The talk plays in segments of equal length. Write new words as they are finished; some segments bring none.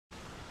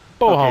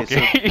Okay,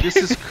 honky. so this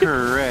is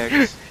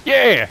correct.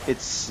 Yeah!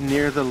 It's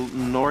near the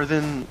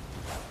northern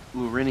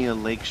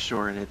Lurinia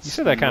Lakeshore, and it's You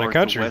said that kind of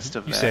country. northwest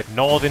of You that. said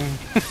northern.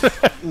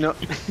 No.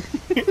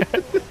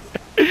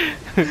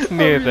 It's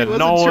near the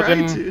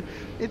northern.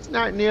 It's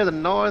not near the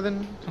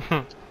northern.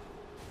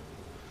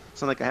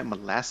 Sound like I had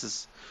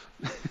molasses.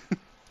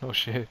 Oh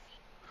shit.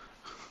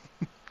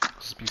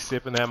 Just be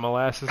sipping that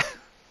molasses.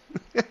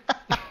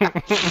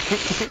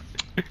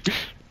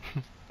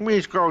 We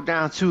just go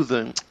down to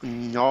the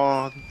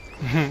north.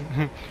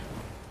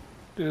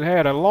 Just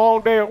had a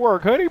long day at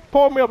work, honey.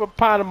 Pour me up a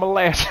pint of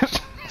molasses.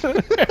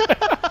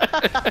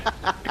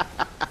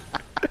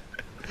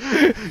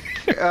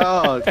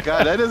 Oh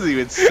god, that doesn't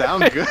even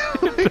sound good.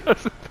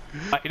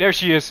 There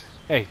she is.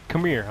 Hey,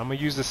 come here. I'm gonna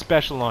use the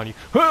special on you.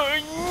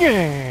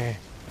 Yeah,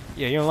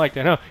 you don't like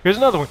that, huh? Here's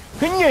another one.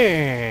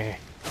 And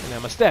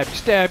I'm gonna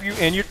stab you,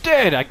 and you're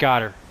dead. I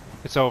got her.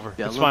 It's over.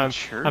 It's fine.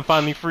 I'm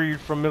finally freed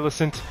from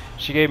Millicent.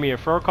 She gave me a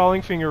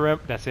fur-calling finger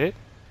rep. That's it.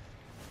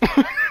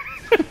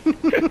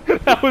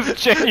 That was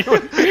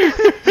genuine.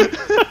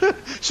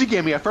 She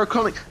gave me a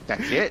fur-calling.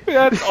 That's it.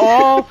 That's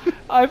all.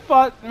 I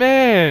thought,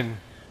 man.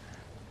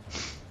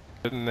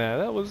 Nah,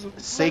 that was a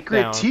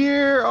sacred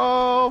tear.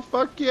 Oh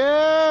fuck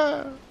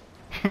yeah!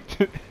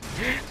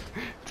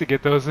 To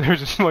get those, they're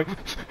just like.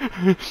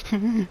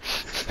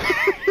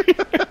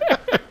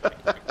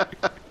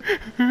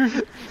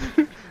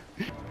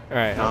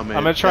 Alright, I'm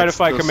gonna try to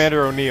fight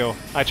Commander O'Neill.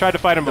 I tried to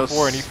fight him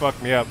before and he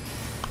fucked me up.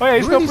 Oh yeah,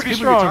 he's still pretty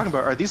strong. What are you talking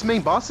about? Are these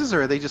main bosses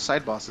or are they just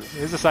side bosses?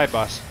 He's a side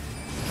boss.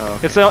 Oh,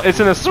 okay. It's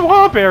in a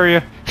swamp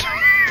area.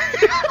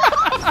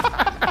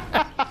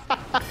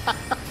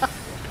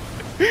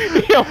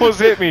 He almost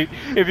hit me,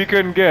 if you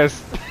couldn't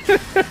guess.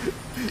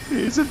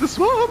 He's in the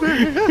swamp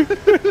area.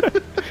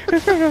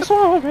 He's in the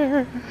swamp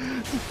area.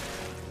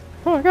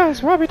 Oh my god,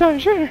 it's Robbie Downey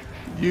Jr.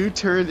 You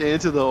turned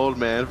into the old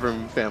man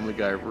from Family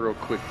Guy real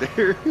quick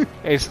there.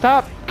 Hey,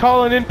 stop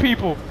calling in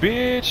people,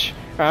 bitch.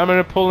 I'm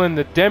gonna pull in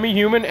the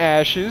demi-human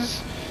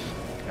ashes.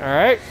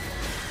 Alright.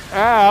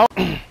 Ow.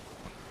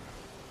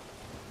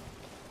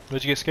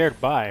 What'd you get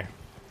scared by?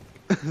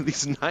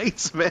 These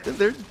knights, man,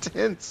 they're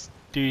intense.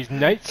 These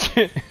knights?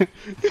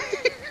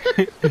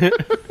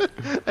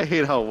 I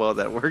hate how well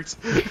that works.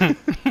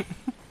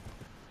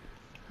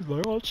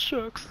 Like, oh,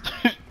 shucks.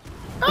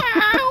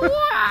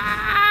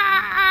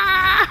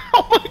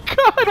 Oh my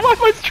god, why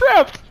am I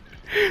trapped?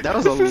 That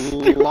was a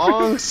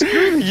long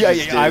scream.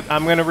 Yeah,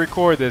 I'm gonna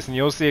record this and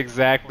you'll see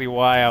exactly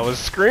why I was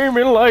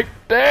screaming like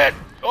that.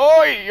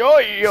 Oi,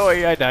 oi,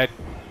 oi, I died.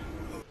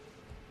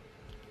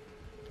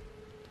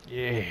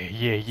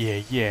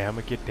 Yeah, I'm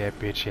gonna get that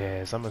bitch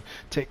ass. I'm gonna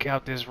take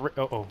out this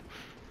I'm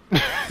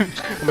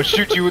gonna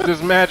shoot you with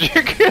this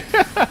magic.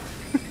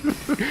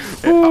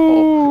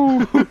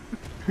 Ooh.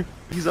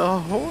 He's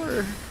a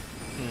whore.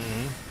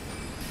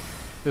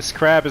 This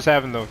crab is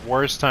having the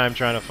worst time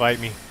trying to fight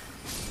me.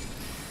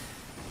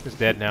 He's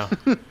dead now.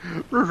 This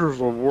is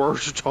the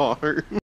worst time.